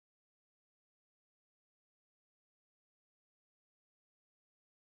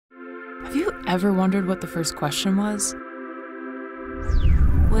Have you ever wondered what the first question was?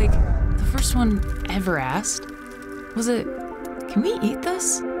 Like, the first one ever asked? Was it, can we eat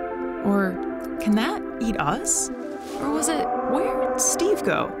this? Or, can that eat us? Or was it, where'd Steve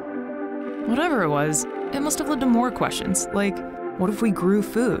go? Whatever it was, it must have led to more questions, like, what if we grew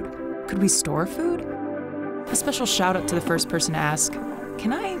food? Could we store food? A special shout out to the first person to ask,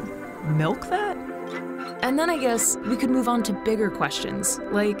 can I milk that? And then I guess we could move on to bigger questions,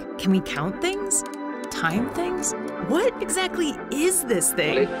 like, can we count things? Time things? What exactly is this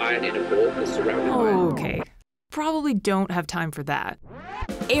thing? Iron in a ball is surrounded by... Okay, probably don't have time for that.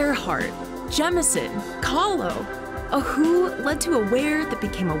 Earhart, Jemison, Kahlo. A who led to a where that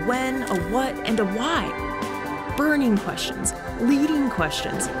became a when, a what, and a why. Burning questions, leading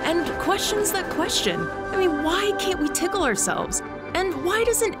questions, and questions that question. I mean, why can't we tickle ourselves? And why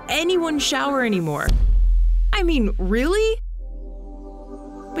doesn't anyone shower anymore? I mean, really?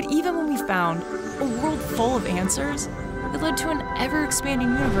 But even when we found a world full of answers, it led to an ever-expanding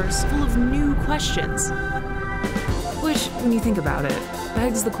universe full of new questions. Which, when you think about it,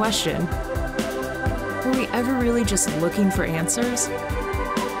 begs the question, were we ever really just looking for answers?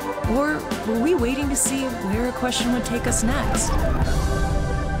 Or were we waiting to see where a question would take us next?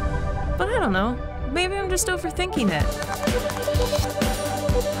 But I don't know, maybe I'm just overthinking it.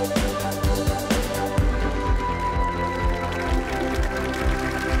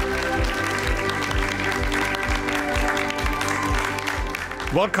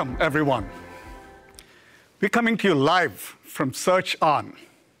 Welcome, everyone. We're coming to you live from Search On.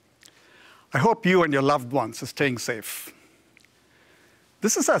 I hope you and your loved ones are staying safe.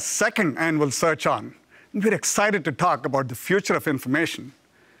 This is our second annual Search On, and we're excited to talk about the future of information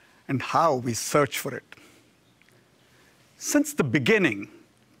and how we search for it. Since the beginning,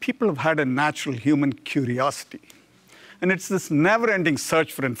 people have had a natural human curiosity, and it's this never-ending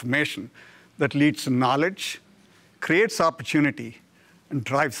search for information that leads to knowledge, creates opportunity, and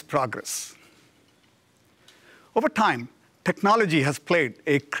drives progress. Over time, technology has played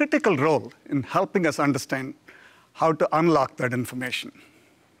a critical role in helping us understand how to unlock that information.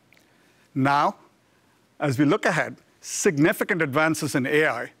 Now, as we look ahead, significant advances in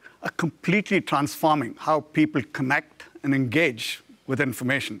AI are completely transforming how people connect and engage with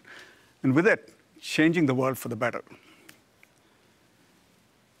information, and with it, changing the world for the better.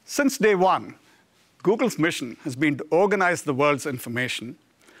 Since day one, Google's mission has been to organize the world's information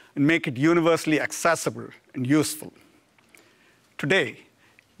and make it universally accessible and useful. Today,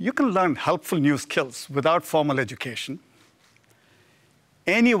 you can learn helpful new skills without formal education.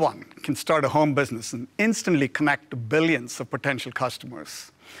 Anyone can start a home business and instantly connect to billions of potential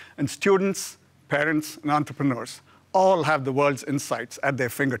customers. And students, parents, and entrepreneurs all have the world's insights at their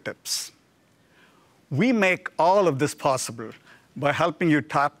fingertips. We make all of this possible by helping you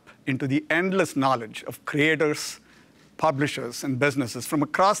tap into the endless knowledge of creators, publishers, and businesses from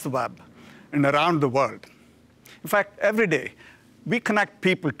across the web and around the world. In fact, every day, we connect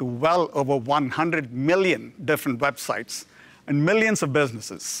people to well over 100 million different websites and millions of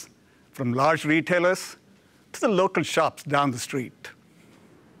businesses, from large retailers to the local shops down the street.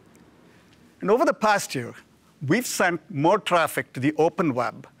 And over the past year, we've sent more traffic to the open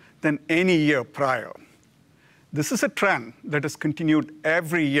web than any year prior. This is a trend that has continued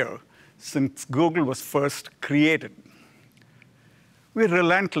every year since Google was first created. We're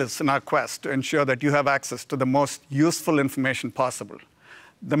relentless in our quest to ensure that you have access to the most useful information possible.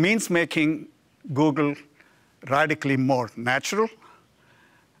 The means making Google radically more natural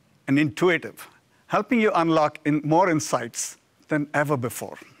and intuitive, helping you unlock more insights than ever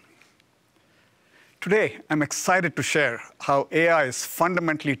before. Today, I'm excited to share how AI is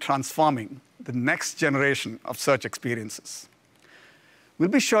fundamentally transforming the next generation of search experiences. We'll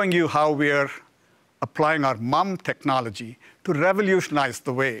be showing you how we're applying our MUM technology to revolutionize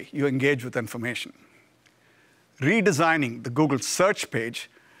the way you engage with information, redesigning the Google search page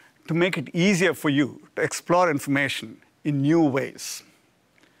to make it easier for you to explore information in new ways,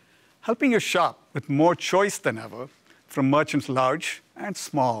 helping you shop with more choice than ever from merchants large and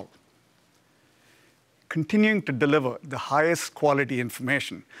small, continuing to deliver the highest quality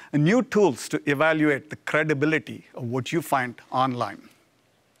information and new tools to evaluate the credibility of what you find online.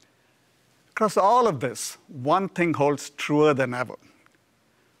 Across all of this, one thing holds truer than ever.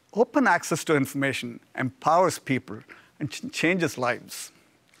 Open access to information empowers people and changes lives.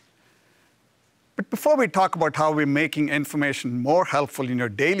 But before we talk about how we're making information more helpful in your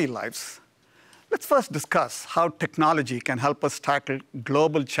daily lives, let's first discuss how technology can help us tackle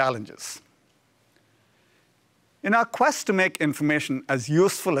global challenges. In our quest to make information as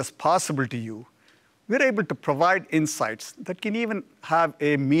useful as possible to you, we're able to provide insights that can even have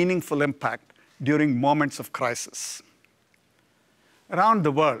a meaningful impact during moments of crisis. Around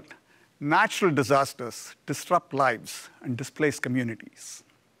the world, natural disasters disrupt lives and displace communities.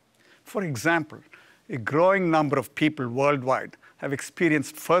 For example, a growing number of people worldwide have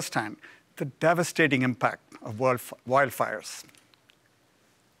experienced firsthand the devastating impact of wildfires.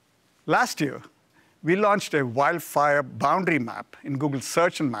 Last year, we launched a wildfire boundary map in Google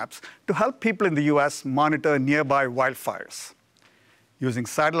Search and Maps to help people in the US monitor nearby wildfires. Using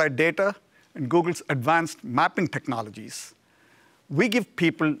satellite data and Google's advanced mapping technologies, we give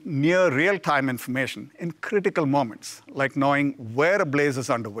people near real-time information in critical moments, like knowing where a blaze is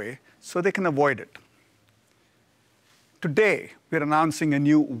underway so they can avoid it. Today, we're announcing a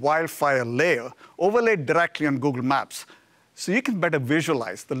new wildfire layer overlaid directly on Google Maps so you can better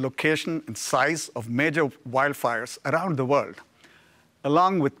visualize the location and size of major wildfires around the world,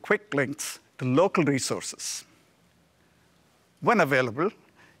 along with quick links to local resources. When available,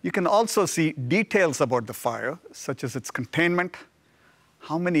 you can also see details about the fire, such as its containment,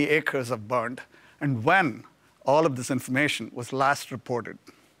 how many acres have burned, and when all of this information was last reported.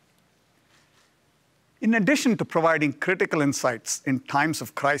 In addition to providing critical insights in times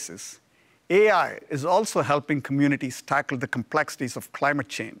of crisis, AI is also helping communities tackle the complexities of climate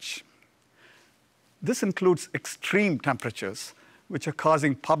change. This includes extreme temperatures, which are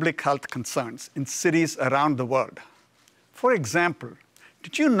causing public health concerns in cities around the world. For example,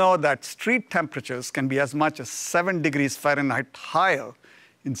 did you know that street temperatures can be as much as 7 degrees Fahrenheit higher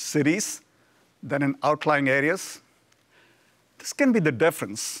in cities than in outlying areas? This can be the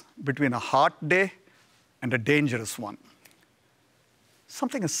difference between a hot day and a dangerous one.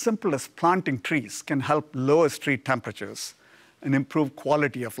 Something as simple as planting trees can help lower street temperatures and improve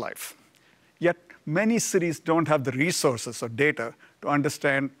quality of life. Yet, many cities don't have the resources or data to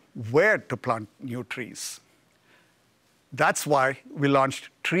understand where to plant new trees. That's why we launched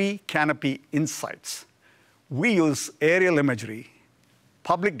Tree Canopy Insights. We use aerial imagery,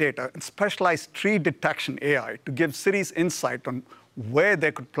 public data, and specialized tree detection AI to give cities insight on where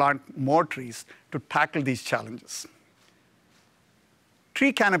they could plant more trees to tackle these challenges.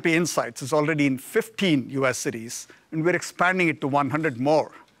 Tree Canopy Insights is already in 15 US cities, and we're expanding it to 100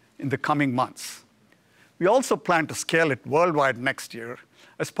 more in the coming months. We also plan to scale it worldwide next year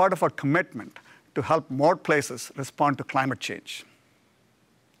as part of our commitment to help more places respond to climate change.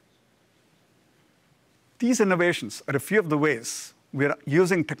 These innovations are a few of the ways we're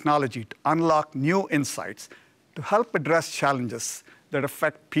using technology to unlock new insights to help address challenges that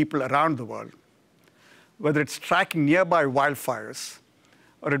affect people around the world, whether it's tracking nearby wildfires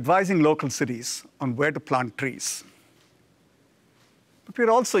or advising local cities on where to plant trees. But we're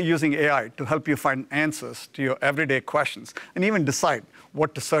also using AI to help you find answers to your everyday questions and even decide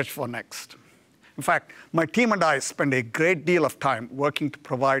what to search for next. In fact, my team and I spend a great deal of time working to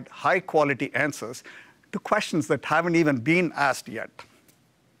provide high-quality answers to questions that haven't even been asked yet.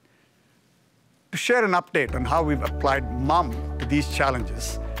 To share an update on how we've applied MUM to these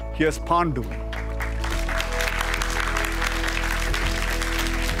challenges, here's Pandu.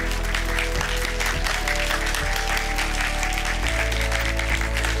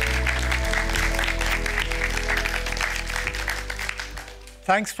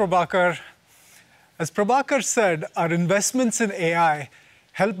 Thanks, Prabhakar. As Prabhakar said, our investments in AI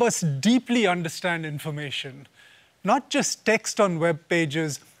help us deeply understand information, not just text on web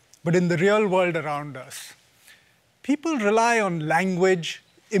pages, but in the real world around us. People rely on language,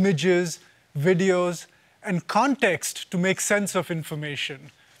 images, videos, and context to make sense of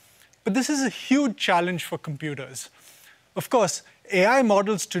information. But this is a huge challenge for computers. Of course, AI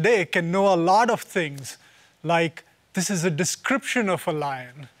models today can know a lot of things, like this is a description of a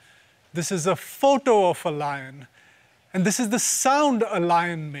lion, this is a photo of a lion, and this is the sound a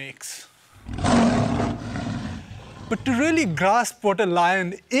lion makes. But to really grasp what a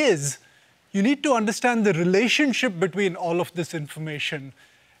lion is, you need to understand the relationship between all of this information,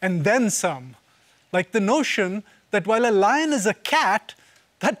 and then some. Like the notion that while a lion is a cat,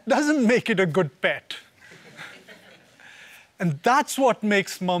 that doesn't make it a good pet. And that's what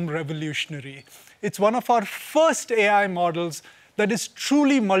makes MUM revolutionary. It's one of our first AI models that is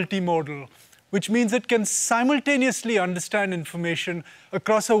truly multimodal, which means it can simultaneously understand information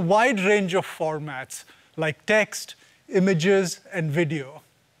across a wide range of formats, like text, images, and video.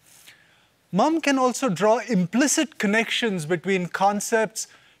 MUM can also draw implicit connections between concepts,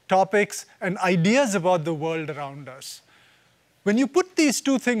 topics, and ideas about the world around us. When you put these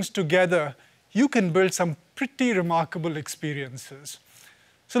two things together, you can build some pretty remarkable experiences.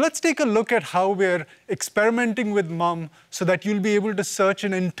 So let's take a look at how we're experimenting with Mum so that you'll be able to search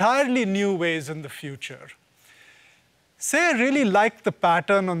in entirely new ways in the future. Say I really like the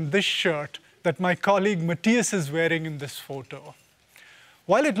pattern on this shirt that my colleague Matthias is wearing in this photo.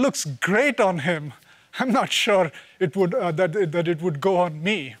 While it looks great on him, I'm not sure it would, that it would go on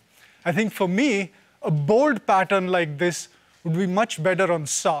me. I think for me, a bold pattern like this would be much better on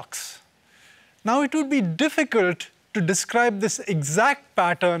socks. Now, it would be difficult to describe this exact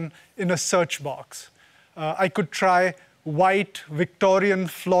pattern in a search box. I could try white Victorian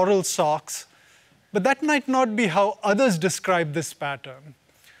floral socks, but that might not be how others describe this pattern.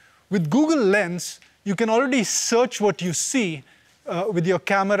 With Google Lens, you can already search what you see with your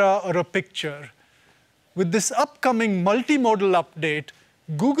camera or a picture. With this upcoming multimodal update,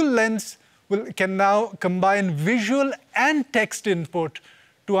 Google Lens can now combine visual and text input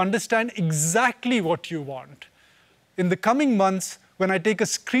to understand exactly what you want. In the coming months, when I take a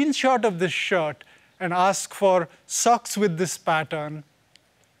screenshot of this shirt and ask for socks with this pattern,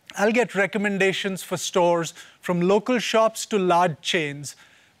 I'll get recommendations for stores from local shops to large chains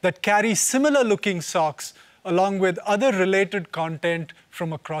that carry similar looking socks along with other related content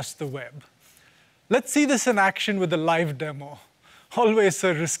from across the web. Let's see this in action with a live demo. Always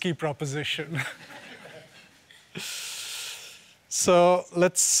a risky proposition. So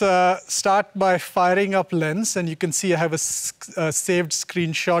let's start by firing up Lens, and you can see I have a saved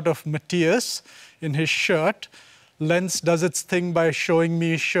screenshot of Matthias in his shirt. Lens does its thing by showing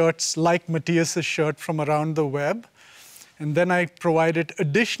me shirts like Matthias's shirt from around the web. And then I provided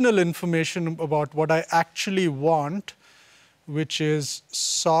additional information about what I actually want, which is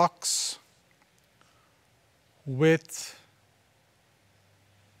socks with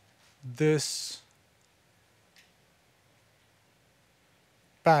this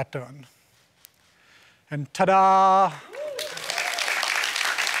pattern. And ta-da!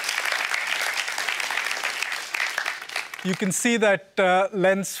 You can see that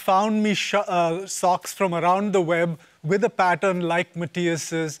Lens found me socks from around the web with a pattern like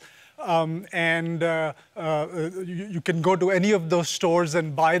Matthias's. You can go to any of those stores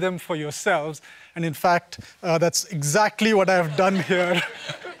and buy them for yourselves. And in fact, that's exactly what I've done here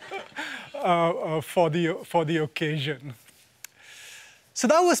for the occasion. So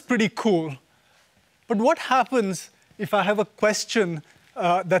that was pretty cool. But what happens if I have a question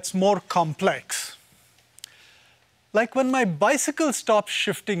that's more complex? Like when my bicycle stops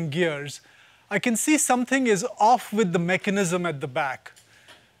shifting gears, I can see something is off with the mechanism at the back.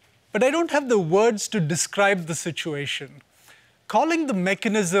 But I don't have the words to describe the situation. Calling the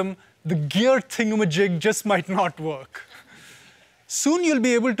mechanism the gear thingamajig just might not work. Soon you'll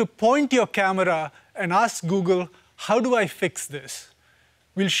be able to point your camera and ask Google, how do I fix this?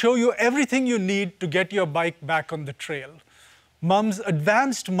 We'll show you everything you need to get your bike back on the trail. Mum's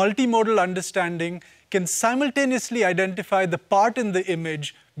advanced multimodal understanding can simultaneously identify the part in the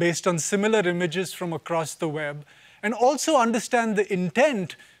image based on similar images from across the web, and also understand the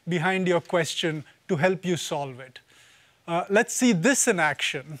intent behind your question to help you solve it. Let's see this in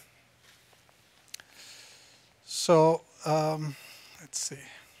action. So let's see.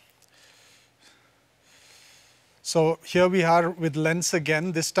 So here we are with Lens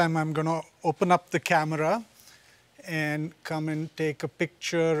again. This time I'm going to open up the camera and come and take a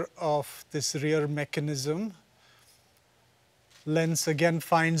picture of this rear mechanism. Lens again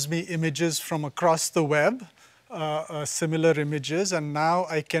finds me images from across the web, similar images, and now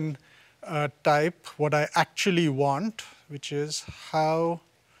I can type what I actually want, which is how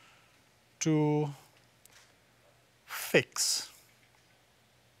to fix.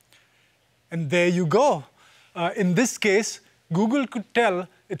 And there you go. In this case, Google could tell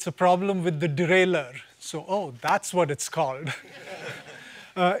it's a problem with the derailleur. So, oh, that's what it's called.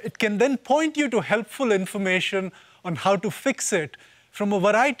 It can then point you to helpful information on how to fix it from a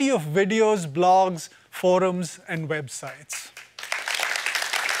variety of videos, blogs, forums, and websites.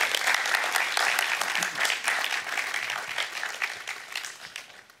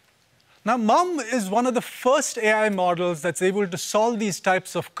 Now, Mum is one of the first AI models that's able to solve these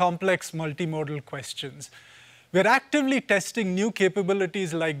types of complex multimodal questions. We're actively testing new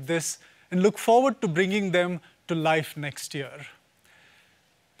capabilities like this and look forward to bringing them to life next year.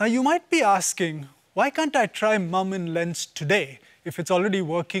 Now, you might be asking, why can't I try Mum in Lens today if it's already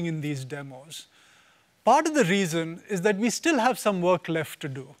working in these demos? Part of the reason is that we still have some work left to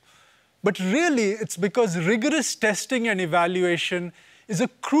do. But really, it's because rigorous testing and evaluation is a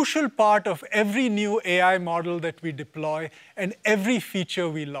crucial part of every new AI model that we deploy and every feature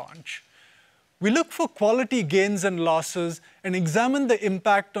we launch. We look for quality gains and losses and examine the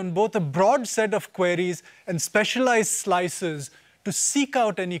impact on both a broad set of queries and specialized slices to seek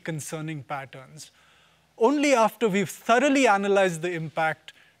out any concerning patterns. Only after we've thoroughly analyzed the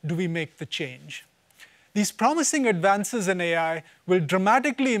impact do we make the change. These promising advances in AI will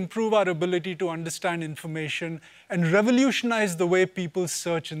dramatically improve our ability to understand information and revolutionize the way people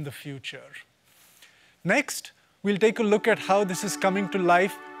search in the future. Next, we'll take a look at how this is coming to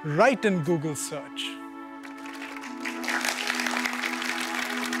life right in Google search.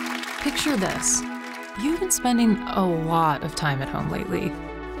 Picture this. You've been spending a lot of time at home lately,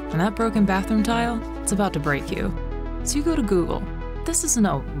 and that broken bathroom tile, it's about to break you. So you go to Google. This isn't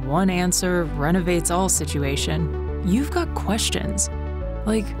a one answer renovates all situation. You've got questions.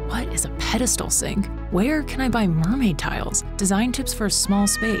 Like, what is a pedestal sink? Where can I buy mermaid tiles? Design tips for a small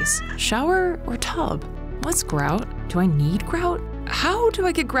space. Shower or tub? What's grout? Do I need grout? How do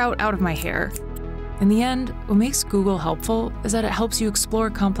I get grout out of my hair? In the end, what makes Google helpful is that it helps you explore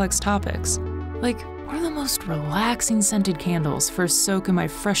complex topics. Like, what are the most relaxing scented candles for a soak in my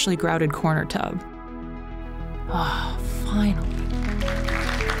freshly grouted corner tub? Ah, finally.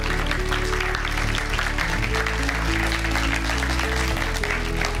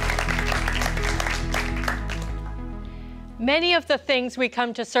 Many of the things we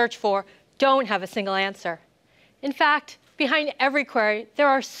come to search for don't have a single answer. In fact, behind every query, there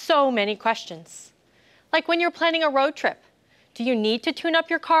are so many questions. Like when you're planning a road trip, do you need to tune up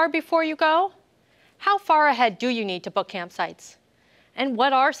your car before you go? How far ahead do you need to book campsites? And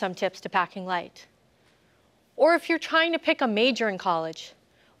what are some tips to packing light? Or if you're trying to pick a major in college,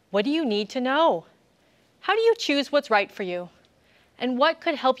 what do you need to know? How do you choose what's right for you? And what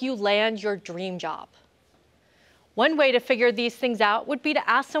could help you land your dream job? One way to figure these things out would be to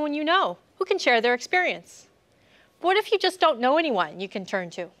ask someone you know who can share their experience. But what if you just don't know anyone you can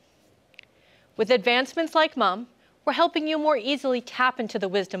turn to? With advancements like Mum, we're helping you more easily tap into the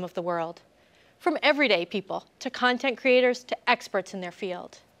wisdom of the world, from everyday people to content creators to experts in their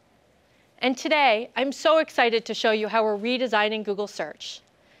field. And today, I'm so excited to show you how we're redesigning Google Search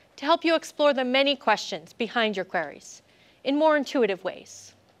to help you explore the many questions behind your queries in more intuitive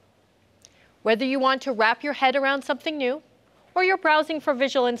ways. Whether you want to wrap your head around something new or you're browsing for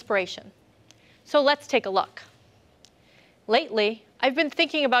visual inspiration. So let's take a look. Lately, I've been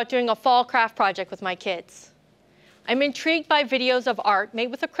thinking about doing a fall craft project with my kids. I'm intrigued by videos of art made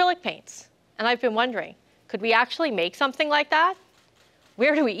with acrylic paints, and I've been wondering, could we actually make something like that?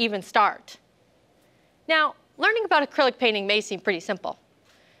 Where do we even start? Now, learning about acrylic painting may seem pretty simple,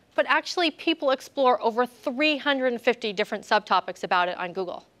 but actually people explore over 350 different subtopics about it on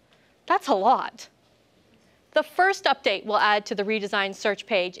Google. That's a lot. The first update we'll add to the redesigned search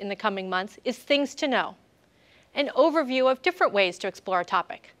page in the coming months is Things to Know, an overview of different ways to explore a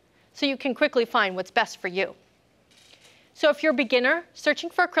topic, so you can quickly find what's best for you. So if you're a beginner searching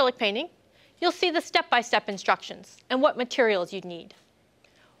for acrylic painting, you'll see the step-by-step instructions and what materials you'd need.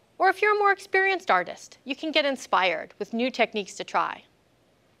 Or if you're a more experienced artist, you can get inspired with new techniques to try.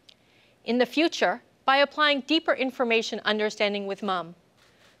 In the future, by applying deeper information understanding with Mum,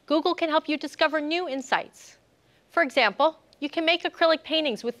 Google can help you discover new insights. For example, you can make acrylic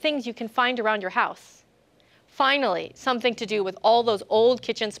paintings with things you can find around your house. Finally, something to do with all those old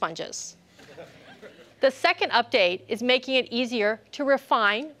kitchen sponges. The second update is making it easier to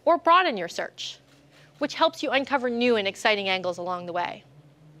refine or broaden your search, which helps you uncover new and exciting angles along the way.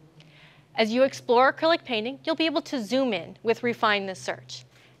 As you explore acrylic painting, you'll be able to zoom in with Refine This Search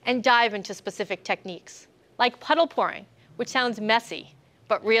and dive into specific techniques, like puddle pouring, which sounds messy,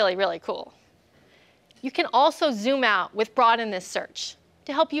 but really, really cool. You can also zoom out with Broaden This Search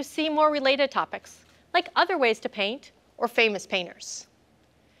to help you see more related topics, like other ways to paint or famous painters.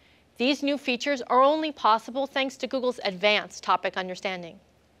 These new features are only possible thanks to Google's advanced topic understanding.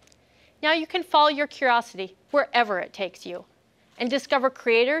 Now you can follow your curiosity wherever it takes you and discover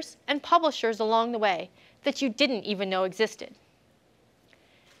creators and publishers along the way that you didn't even know existed.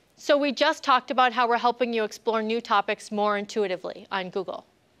 So we just talked about how we're helping you explore new topics more intuitively on Google.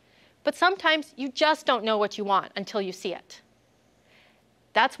 But sometimes you just don't know what you want until you see it.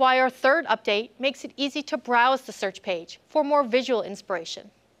 That's why our third update makes it easy to browse the search page for more visual inspiration.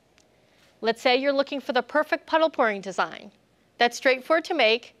 Let's say you're looking for the perfect puddle pouring design that's straightforward to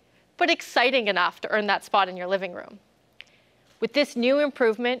make, but exciting enough to earn that spot in your living room. With this new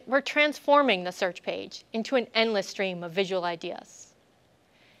improvement, we're transforming the search page into an endless stream of visual ideas.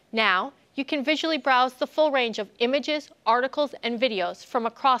 Now, you can visually browse the full range of images, articles, and videos from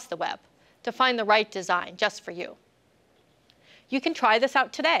across the web to find the right design just for you. You can try this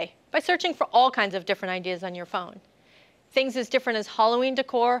out today by searching for all kinds of different ideas on your phone. Things as different as Halloween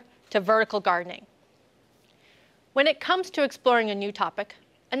decor to vertical gardening. When it comes to exploring a new topic,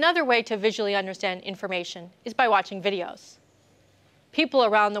 another way to visually understand information is by watching videos. People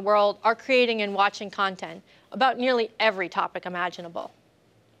around the world are creating and watching content about nearly every topic imaginable.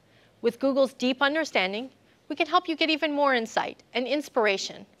 With Google's deep understanding, we can help you get even more insight and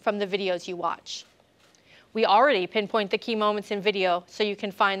inspiration from the videos you watch. We already pinpoint the key moments in video so you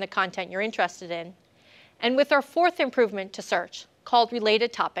can find the content you're interested in. And with our fourth improvement to search, called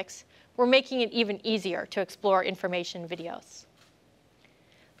Related Topics, we're making it even easier to explore information videos.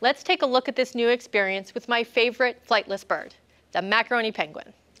 Let's take a look at this new experience with my favorite flightless bird, the macaroni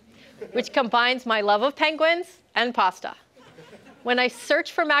penguin, which combines my love of penguins and pasta. When I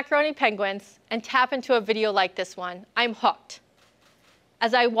search for macaroni penguins and tap into a video like this one, I'm hooked.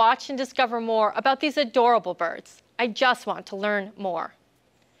 As I watch and discover more about these adorable birds, I just want to learn more.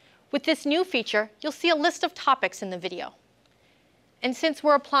 With this new feature, you'll see a list of topics in the video. And since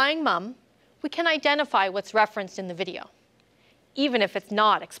we're applying mum, we can identify what's referenced in the video, even if it's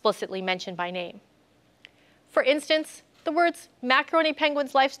not explicitly mentioned by name. For instance, the words macaroni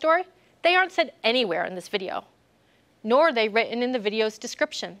penguin's life story, they aren't said anywhere in this video, nor are they written in the video's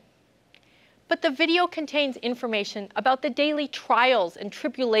description. But the video contains information about the daily trials and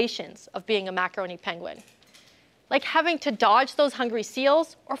tribulations of being a macaroni penguin, like having to dodge those hungry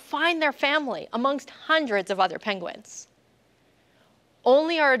seals or find their family amongst hundreds of other penguins.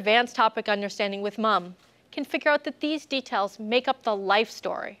 Only our advanced topic understanding with mum can figure out that these details make up the life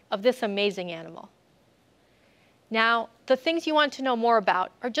story of this amazing animal. Now, the things you want to know more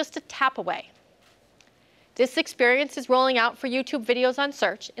about are just a tap away. This experience is rolling out for YouTube videos on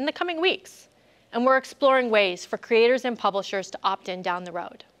search in the coming weeks, and we're exploring ways for creators and publishers to opt in down the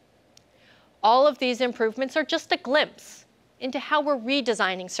road. All of these improvements are just a glimpse into how we're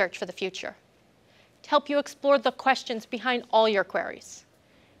redesigning search for the future, to help you explore the questions behind all your queries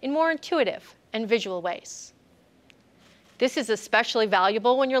in more intuitive and visual ways. This is especially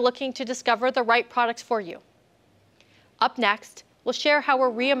valuable when you're looking to discover the right products for you. Up next, we'll share how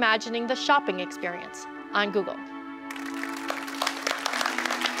we're reimagining the shopping experience on Google.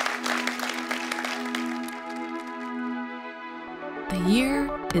 The year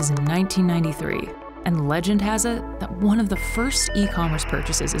is 1993, and legend has it that one of the first e-commerce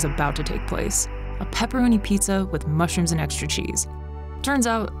purchases is about to take place: a pepperoni pizza with mushrooms and extra cheese. Turns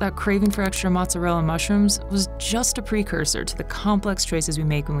out that craving for extra mozzarella and mushrooms was just a precursor to the complex choices we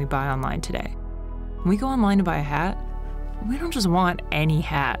make when we buy online today. When we go online to buy a hat, we don't just want any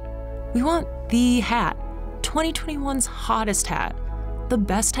hat. We want the hat, 2021's hottest hat, the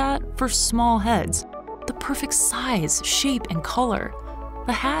best hat for small heads, the perfect size, shape, and color,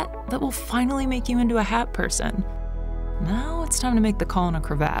 the hat that will finally make you into a hat person. Now it's time to make the call on a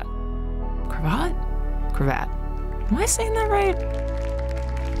cravat. Cravat? Cravat. Am I saying that right?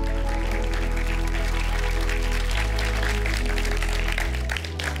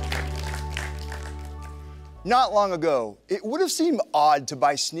 Not long ago, it would have seemed odd to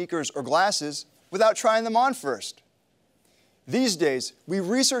buy sneakers or glasses without trying them on first. These days, we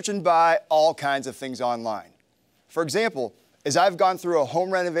research and buy all kinds of things online. For example, as I've gone through a home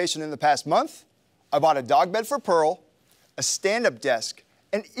renovation in the past month, I bought a dog bed for Pearl, a stand-up desk,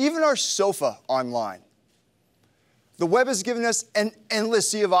 and even our sofa online. The web has given us an endless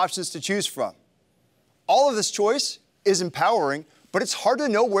sea of options to choose from. All of this choice is empowering, but it's hard to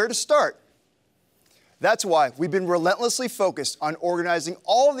know where to start. That's why we've been relentlessly focused on organizing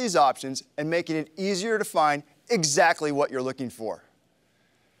all of these options and making it easier to find exactly what you're looking for.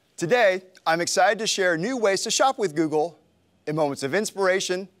 Today, I'm excited to share new ways to shop with Google in moments of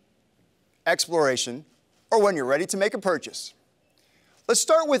inspiration, exploration, or when you're ready to make a purchase. Let's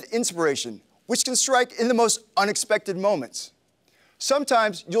start with inspiration, which can strike in the most unexpected moments.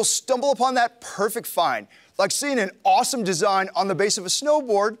 Sometimes you'll stumble upon that perfect find, like seeing an awesome design on the base of a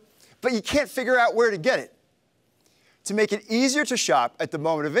snowboard, but you can't figure out where to get it. To make it easier to shop at the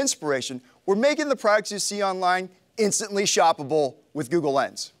moment of inspiration, we're making the products you see online instantly shoppable with Google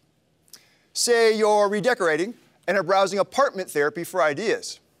Lens. Say you're redecorating and are browsing apartment therapy for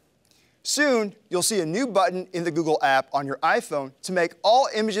ideas. Soon, you'll see a new button in the Google app on your iPhone to make all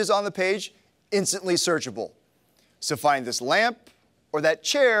images on the page instantly searchable. So find this lamp, or that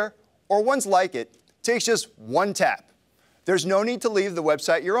chair, or ones like it takes just one tap. There's no need to leave the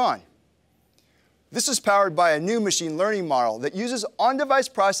website you're on. This is powered by a new machine learning model that uses on-device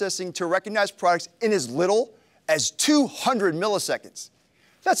processing to recognize products in as little as 200 milliseconds.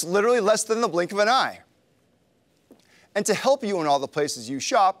 That's literally less than the blink of an eye. And to help you in all the places you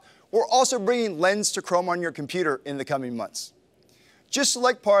shop, we're also bringing Lens to Chrome on your computer in the coming months. Just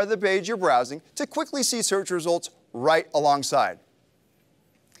select part of the page you're browsing to quickly see search results right alongside.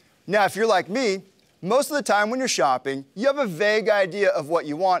 Now, if you're like me, most of the time when you're shopping, you have a vague idea of what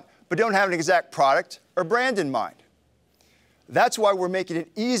you want, but don't have an exact product or brand in mind. That's why we're making it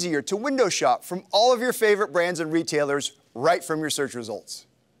easier to window shop from all of your favorite brands and retailers right from your search results.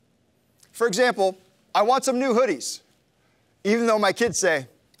 For example, I want some new hoodies, even though my kids say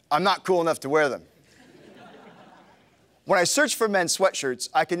I'm not cool enough to wear them. When I search for men's sweatshirts,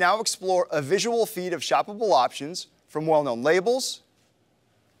 I can now explore a visual feed of shoppable options from well-known labels,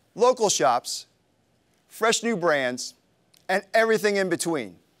 local shops, fresh new brands, and everything in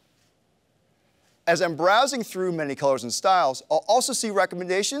between. As I'm browsing through many colors and styles, I'll also see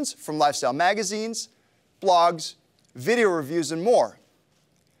recommendations from lifestyle magazines, blogs, video reviews, and more.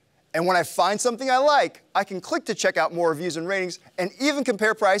 And when I find something I like, I can click to check out more reviews and ratings and even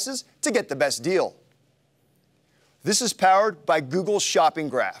compare prices to get the best deal. This is powered by Google's Shopping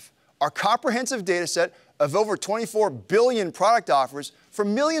Graph, our comprehensive data set of over 24 billion product offers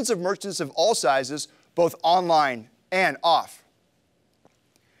from millions of merchants of all sizes, both online and off.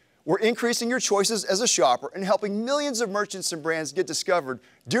 We're increasing your choices as a shopper and helping millions of merchants and brands get discovered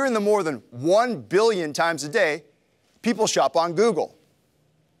during the more than 1 billion times a day people shop on Google.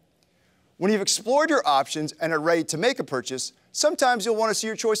 When you've explored your options and are ready to make a purchase, sometimes you'll want to see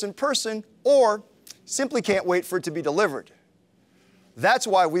your choice in person or simply can't wait for it to be delivered. That's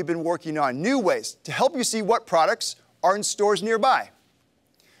why we've been working on new ways to help you see what products are in stores nearby.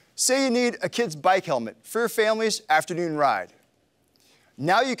 Say you need a kid's bike helmet for your family's afternoon ride.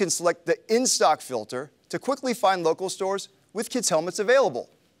 Now you can select the in-stock filter to quickly find local stores with kids' helmets available.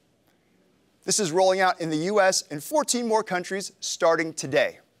 This is rolling out in the US and 14 more countries starting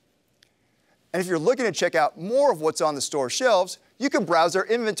today. And if you're looking to check out more of what's on the store shelves, you can browse their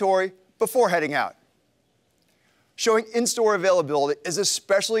inventory before heading out. Showing in-store availability is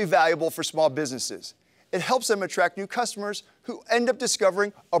especially valuable for small businesses. It helps them attract new customers who end up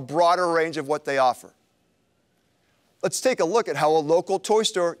discovering a broader range of what they offer. Let's take a look at how a local toy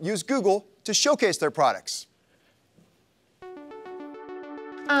store used Google to showcase their products.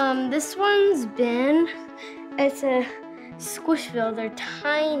 This one's Ben. It's a Squishville. They're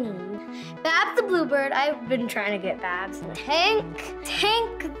tiny. Babs the Bluebird. I've been trying to get Babs.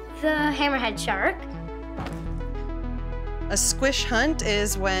 Tank the Hammerhead Shark. A squish hunt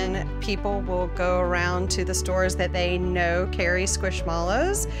is when people will go around to the stores that they know carry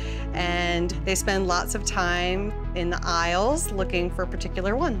Squishmallows, and they spend lots of time in the aisles looking for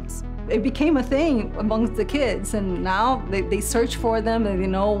particular ones. It became a thing amongst the kids, and now they search for them and they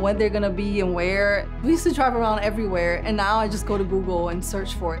know when they're gonna be and where. We used to drive around everywhere, and now I just go to Google and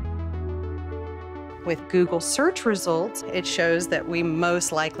search for it. With Google search results, it shows that we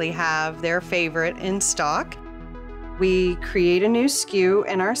most likely have their favorite in stock. We create a new SKU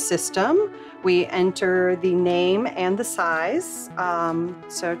in our system. We enter the name and the size,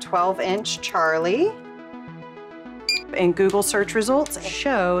 so 12-inch Charlie. And Google search results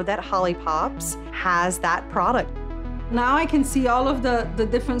show that Holly Pops has that product. Now I can see all of the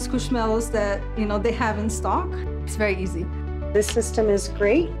different Squishmallows that they have in stock. It's very easy. This system is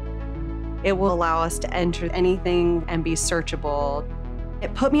great. It will allow us to enter anything and be searchable.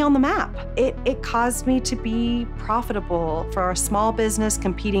 It put me on the map. It caused me to be profitable for a small business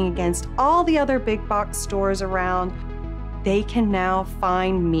competing against all the other big box stores around. They can now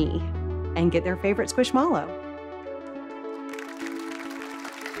find me and get their favorite Squishmallow.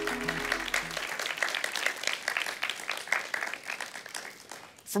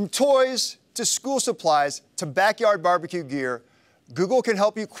 From toys to school supplies to backyard barbecue gear, Google can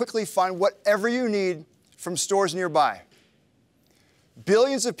help you quickly find whatever you need from stores nearby.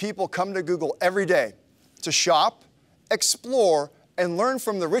 Billions of people come to Google every day to shop, explore, and learn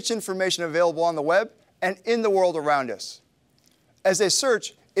from the rich information available on the web and in the world around us. As they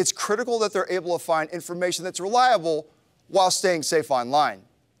search, it's critical that they're able to find information that's reliable while staying safe online.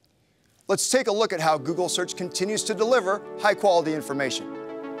 Let's take a look at how Google Search continues to deliver high-quality information.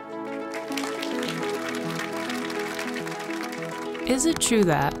 Is it true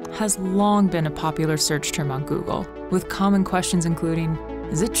that has long been a popular search term on Google, with common questions including,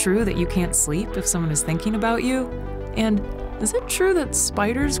 is it true that you can't sleep if someone is thinking about you? And is it true that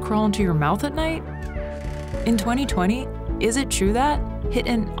spiders crawl into your mouth at night? In 2020, is it true that hit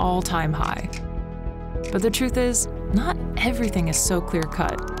an all-time high? But the truth is, not everything is so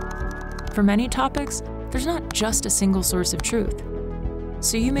clear-cut. For many topics, there's not just a single source of truth.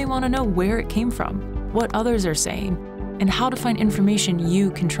 So you may want to know where it came from, what others are saying, and how to find information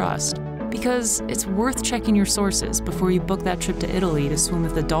you can trust. Because it's worth checking your sources before you book that trip to Italy to swim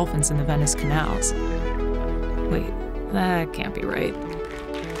with the dolphins in the Venice canals. Wait, that can't be right.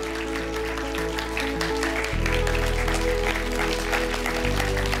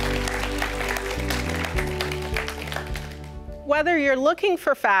 Whether you're looking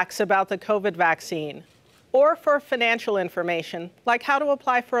for facts about the COVID vaccine, or for financial information, like how to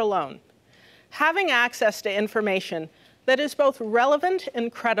apply for a loan. Having access to information that is both relevant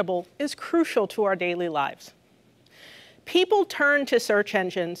and credible is crucial to our daily lives. People turn to search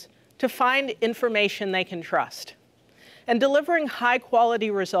engines to find information they can trust. And delivering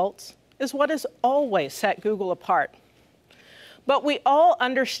high-quality results is what has always set Google apart. But we all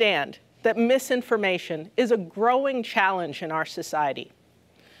understand that misinformation is a growing challenge in our society.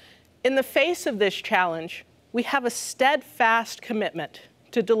 In the face of this challenge, we have a steadfast commitment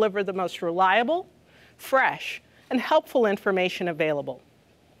to deliver the most reliable, fresh, and helpful information available.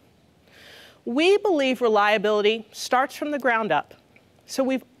 We believe reliability starts from the ground up, so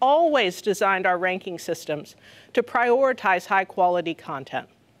we've always designed our ranking systems to prioritize high-quality content.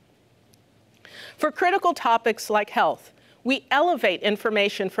 For critical topics like health, we elevate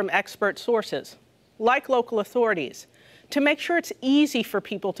information from expert sources, like local authorities, to make sure it's easy for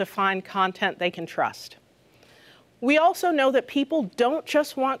people to find content they can trust. We also know that people don't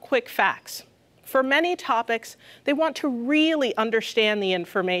just want quick facts. For many topics, they want to really understand the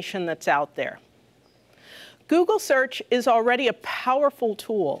information that's out there. Google Search is already a powerful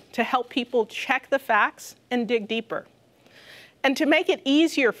tool to help people check the facts and dig deeper. And to make it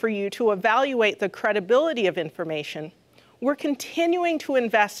easier for you to evaluate the credibility of information, we're continuing to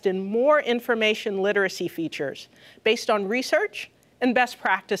invest in more information literacy features based on research and best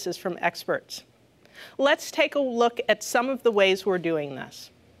practices from experts. Let's take a look at some of the ways we're doing this.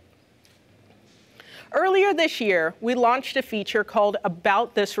 Earlier this year, we launched a feature called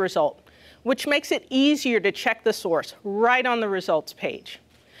About This Result, which makes it easier to check the source right on the results page.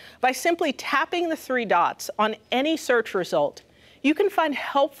 By simply tapping the 3 dots on any search result, you can find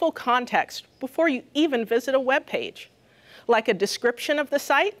helpful context before you even visit a web page, like a description of the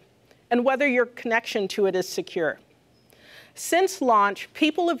site and whether your connection to it is secure. Since launch,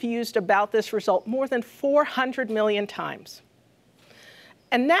 people have used About This Result more than 400 million times.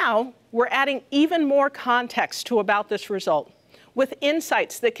 And now, we're adding even more context to About This Result, with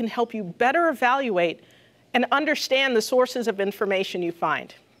insights that can help you better evaluate and understand the sources of information you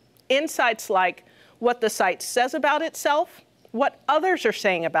find. Insights like what the site says about itself, what others are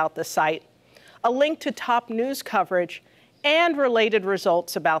saying about the site, a link to top news coverage, and related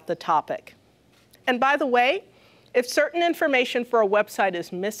results about the topic. And by the way, if certain information for a website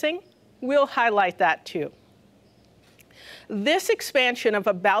is missing, we'll highlight that too. This expansion of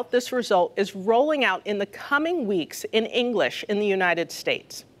About This Result is rolling out in the coming weeks in English in the United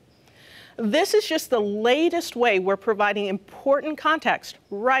States. This is just the latest way we're providing important context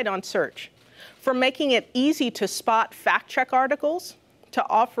right on search, from making it easy to spot fact-check articles, to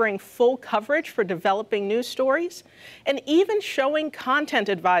offering full coverage for developing news stories, and even showing content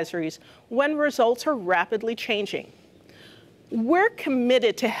advisories when results are rapidly changing. We're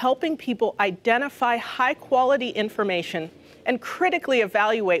committed to helping people identify high-quality information and critically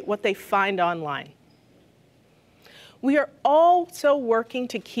evaluate what they find online. We are also working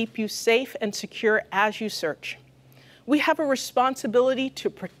to keep you safe and secure as you search. We have a responsibility to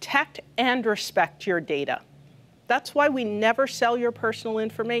protect and respect your data. That's why we never sell your personal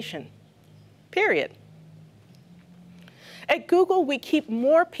information, period. At Google, we keep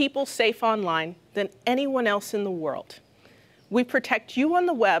more people safe online than anyone else in the world. We protect you on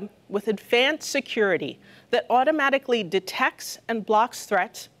the web with advanced security that automatically detects and blocks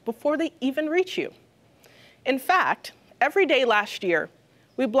threats before they even reach you. In fact, every day last year,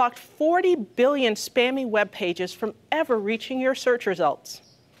 we blocked 40 billion spammy web pages from ever reaching your search results.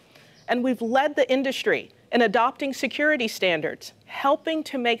 And we've led the industry in adopting security standards, helping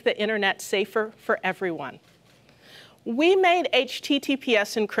to make the internet safer for everyone. We made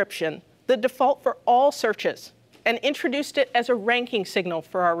HTTPS encryption the default for all searches and introduced it as a ranking signal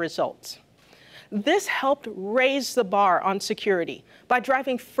for our results. This helped raise the bar on security by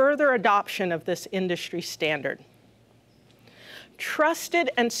driving further adoption of this industry standard. Trusted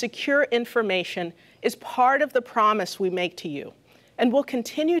and secure information is part of the promise we make to you, and we'll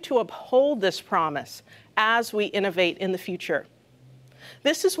continue to uphold this promise as we innovate in the future.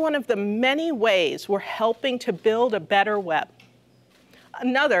 This is one of the many ways we're helping to build a better web.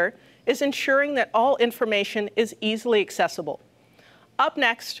 Another is ensuring that all information is easily accessible. Up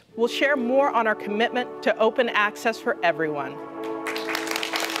next, we'll share more on our commitment to open access for everyone.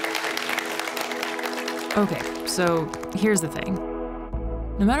 Okay, so here's the thing.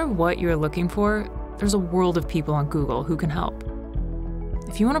 No matter what you're looking for, there's a world of people on Google who can help.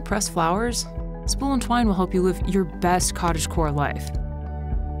 If you want to press flowers, Spool and Twine will help you live your best cottagecore life.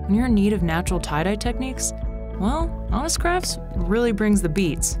 When you're in need of natural tie-dye techniques, well, Honest Crafts really brings the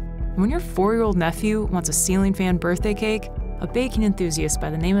beats. And when your 4-year-old nephew wants a ceiling fan birthday cake, a baking enthusiast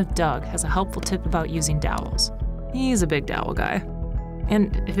by the name of Doug has a helpful tip about using dowels. He's a big dowel guy.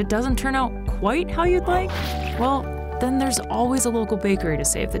 And if it doesn't turn out quite how you'd like, well, then there's always a local bakery to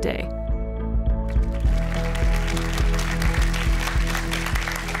save the day.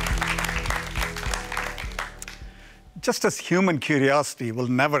 Just as human curiosity will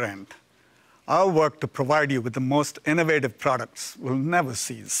never end, our work to provide you with the most innovative products will never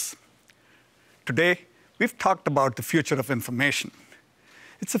cease. Today, we've talked about the future of information.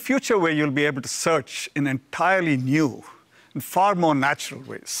 It's a future where you'll be able to search in entirely new and far more natural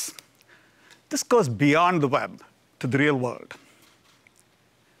ways. This goes beyond the web to the real world.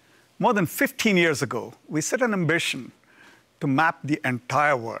 More than 15 years ago, we set an ambition to map the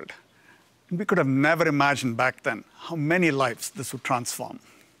entire world. And we could have never imagined back then how many lives this would transform.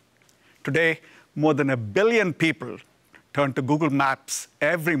 Today, more than 1 billion people turn to Google Maps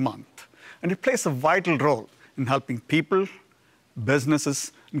every month, and it plays a vital role in helping people,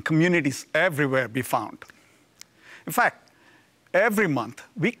 businesses, and communities everywhere be found. In fact, every month,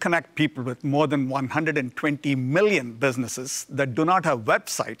 we connect people with more than 120 million businesses that do not have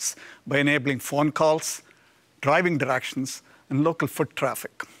websites by enabling phone calls, driving directions, and local foot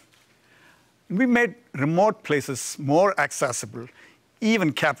traffic. And we made remote places more accessible,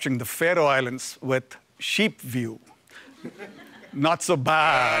 even capturing the Faroe Islands with Sheep View. Not so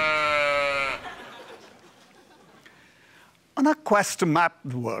bad. On our quest to map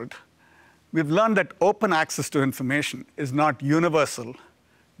the world, we've learned that open access to information is not universal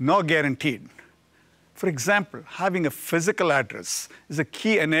nor guaranteed. For example, having a physical address is a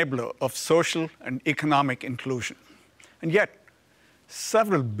key enabler of social and economic inclusion. And yet,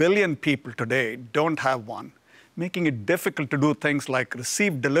 several billion people today don't have one, making it difficult to do things like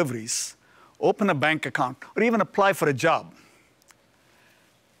receive deliveries, open a bank account, or even apply for a job.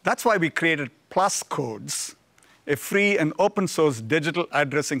 That's why we created Plus Codes, a free and open source digital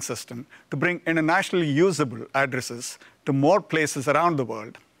addressing system to bring internationally usable addresses to more places around the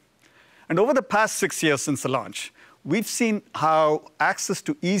world. And over the past 6 years since the launch, we've seen how access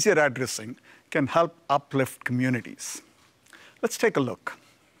to easier addressing can help uplift communities. Let's take a look.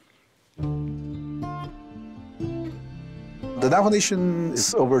 The Navajo Nation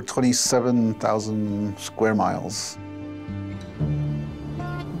is over 27,000 square miles.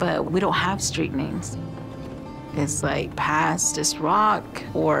 But we don't have street names. It's like past this rock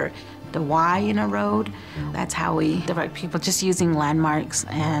or the Y in a road. That's how we direct people, just using landmarks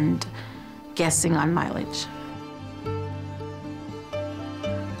and guessing on mileage.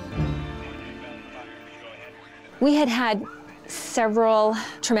 We had several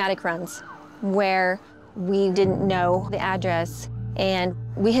traumatic runs where we didn't know the address and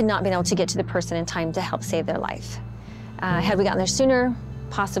we had not been able to get to the person in time to help save their life. Had we gotten there sooner,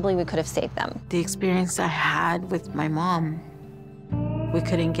 possibly we could have saved them. The experience I had with my mom, we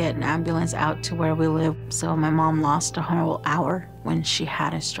couldn't get an ambulance out to where we live, so my mom lost a whole hour when she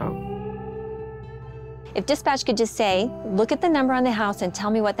had a stroke. If dispatch could just say, look at the number on the house and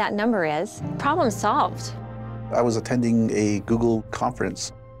tell me what that number is, problem solved. I was attending a Google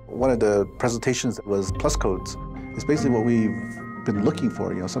conference. One of the presentations was Plus Codes. It's basically what we've been looking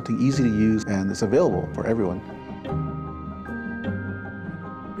for, something easy to use and it's available for everyone.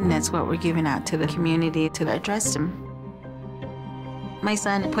 And that's what we're giving out to the community to address them. My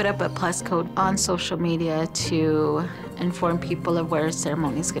son put up a Plus Code on social media to inform people of where a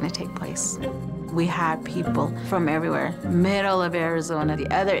ceremony is going to take place. We had people from everywhere, middle of Arizona,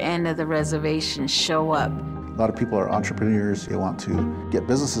 the other end of the reservation, show up. A lot of people are entrepreneurs. They want to get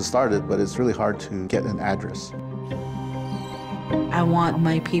businesses started, but it's really hard to get an address. I want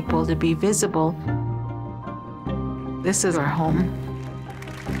my people to be visible. This is our home.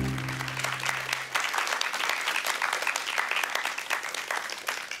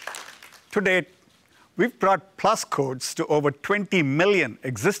 To date, we've brought Plus Codes to over 20 million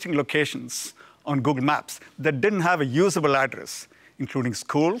existing locations on Google Maps that didn't have a usable address, including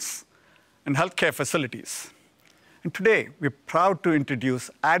schools and healthcare facilities. And today, we're proud to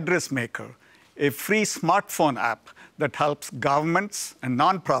introduce Address Maker, a free smartphone app that helps governments and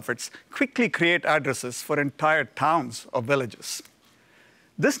nonprofits quickly create addresses for entire towns or villages.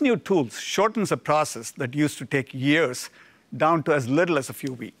 This new tool shortens a process that used to take years down to as little as a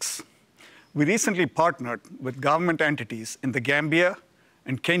few weeks. We recently partnered with government entities in the Gambia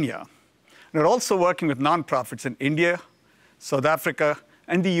and Kenya, and are also working with nonprofits in India, South Africa,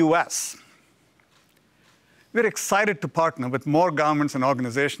 and the US. We're excited to partner with more governments and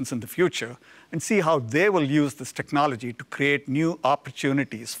organizations in the future and see how they will use this technology to create new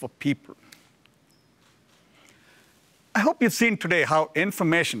opportunities for people. I hope you've seen today how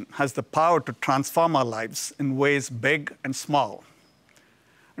information has the power to transform our lives in ways big and small.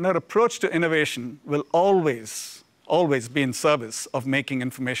 And our approach to innovation will always be in service of making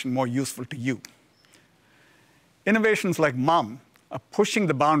information more useful to you. Innovations like MUM are pushing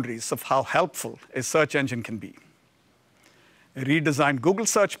the boundaries of how helpful a search engine can be. A redesigned Google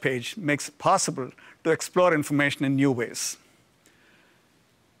search page makes it possible to explore information in new ways.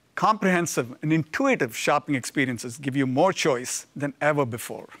 Comprehensive and intuitive shopping experiences give you more choice than ever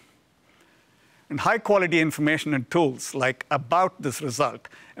before. And high-quality information and tools like About This Result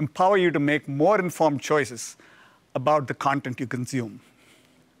empower you to make more informed choices about the content you consume.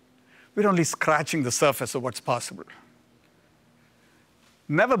 We're only scratching the surface of what's possible.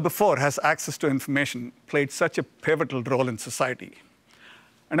 Never before has access to information played such a pivotal role in society.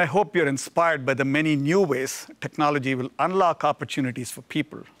 And I hope you're inspired by the many new ways technology will unlock opportunities for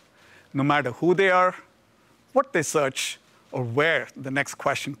people, no matter who they are, what they search, or where the next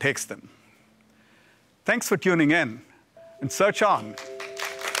question takes them. Thanks for tuning in, and search on.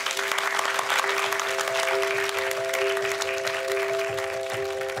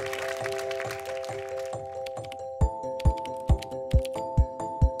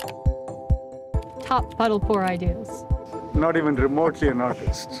 Top puddle pour ideas. Not even remotely an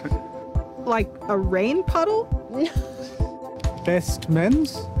artist. Like a rain puddle? Best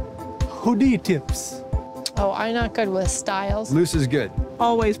men's hoodie tips. Oh, I'm not good with styles. Loose is good.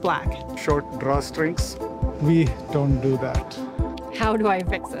 Always black. Short drawstrings. We don't do that. How do I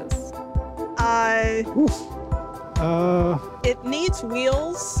fix this? It needs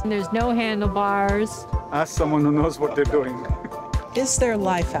wheels. There's no handlebars. Ask someone who knows what they're doing. Is there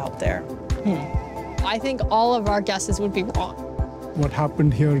life out there? I think all of our guesses would be wrong. What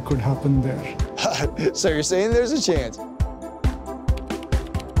happened here could happen there. So you're saying there's a chance?